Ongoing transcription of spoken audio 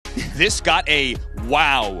This got a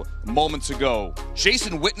wow moments ago.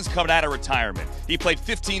 Jason Witten's coming out of retirement. He played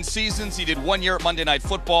 15 seasons. He did 1 year at Monday Night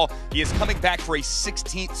Football. He is coming back for a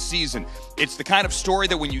 16th season. It's the kind of story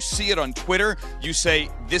that when you see it on Twitter, you say,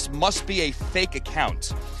 this must be a fake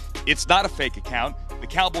account. It's not a fake account. The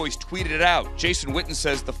Cowboys tweeted it out. Jason Witten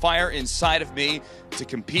says, the fire inside of me to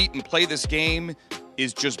compete and play this game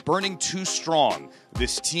is just burning too strong.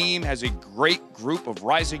 This team has a great group of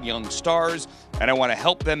rising young stars, and I want to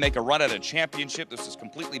help them make a run at a championship. This is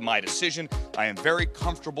completely my decision. I am very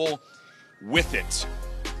comfortable with it.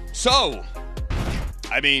 So,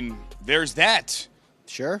 I mean, there's that.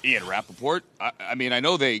 Sure. Ian Rappaport. I mean, I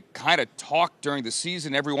know they kind of talked during the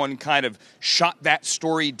season. Everyone kind of shot that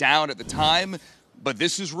story down at the time, but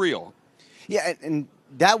this is real. Yeah, and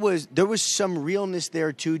there was some realness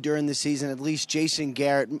there, too, during the season. At least Jason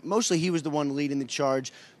Garrett, mostly he was the one leading the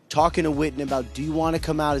charge, talking to Witten about, do you want to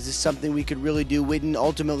come out? Is this something we could really do? Witten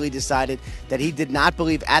ultimately decided that he did not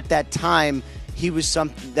believe at that time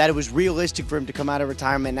that it was realistic for him to come out of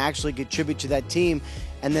retirement and actually contribute to that team.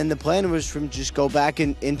 And then the plan was for him to just go back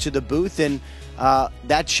into the booth, and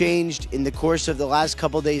that changed in the course of the last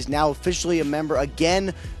couple of days. Now officially a member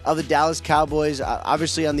again of the Dallas Cowboys,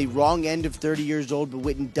 obviously on the wrong end of 30 years old, but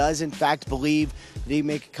Witten does in fact believe that he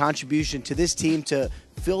make a contribution to this team to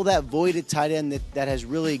fill that void at tight end that has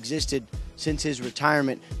really existed since his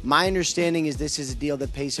retirement. My understanding is this is a deal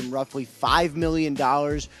that pays him roughly $5 million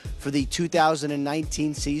for the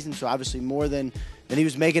 2019 season, so obviously more than he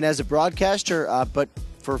was making as a broadcaster, but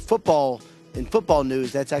for football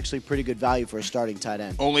news, that's actually pretty good value for a starting tight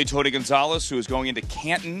end. Only Tony Gonzalez, who is going into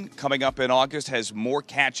Canton coming up in August, has more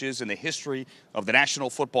catches in the history of the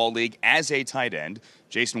National Football League as a tight end.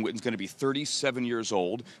 Jason Witten's going to be 37 years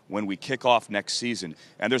old when we kick off next season.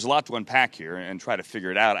 And there's a lot to unpack here and try to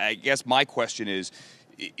figure it out. I guess my question is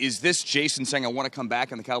this Jason saying, I want to come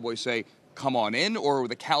back, and the Cowboys say, come on in, or are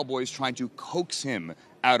the Cowboys trying to coax him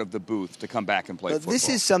out of the booth to come back and play football? This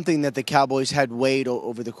is something that the Cowboys had weighed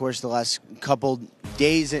over the course of the last couple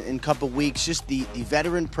days and couple weeks. Just the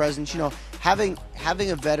veteran presence, having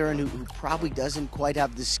a veteran who probably doesn't quite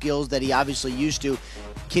have the skills that he obviously used to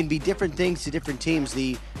can be different things to different teams.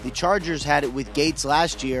 The Chargers had it with Gates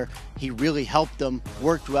last year. He really helped them,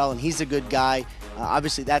 worked well, and he's a good guy.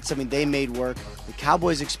 Obviously, that's something they made work. The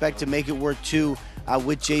Cowboys expect to make it work too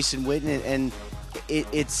with Jason Witten, and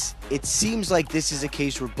it seems like this is a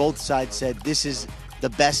case where both sides said this is the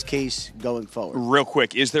best case going forward. Real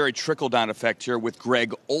quick, is there a trickle-down effect here with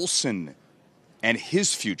Greg Olsen and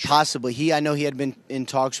his future? Possibly. I know he had been in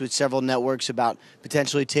talks with several networks about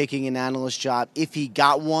potentially taking an analyst job. If he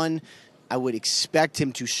got one, I would expect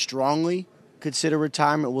him to strongly consider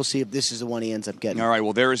retirement. We'll see if this is the one he ends up getting. All right,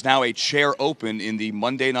 well, there is now a chair open in the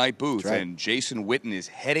Monday night booth, right, and Jason Witten is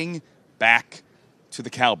heading back to the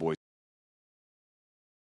Cowboys.